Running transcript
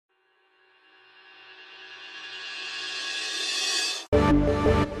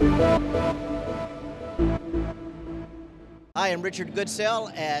Hi, I'm Richard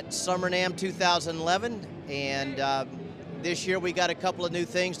Goodsell at Summer NAMM 2011, and this year we got a couple of new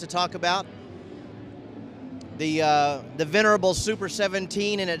things to talk about. The venerable Super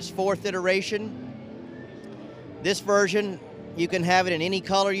 17 in its 4th iteration. This version, you can have it in any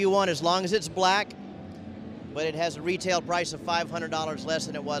color you want as long as it's black, but it has a retail price of $500 less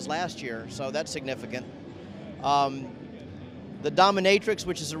than it was last year, so that's significant. The Dominatrix,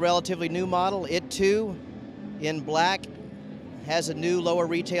 which is a relatively new model, it too, in black, has a new lower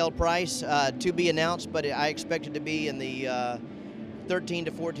retail price to be announced, but I expect it to be in the $1,300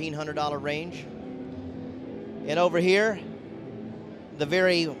 to $1,400 range. And over here, the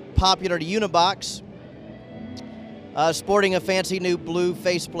very popular Unibox, sporting a fancy new blue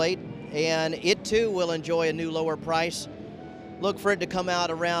faceplate, and it too will enjoy a new lower price. Look for it to come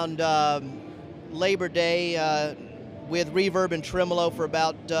out around Labor Day with reverb and tremolo for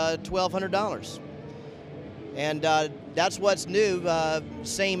about $1,200. And that's what's new,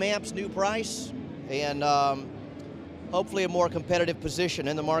 same amps, new price, and hopefully a more competitive position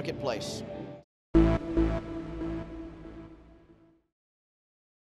in the marketplace.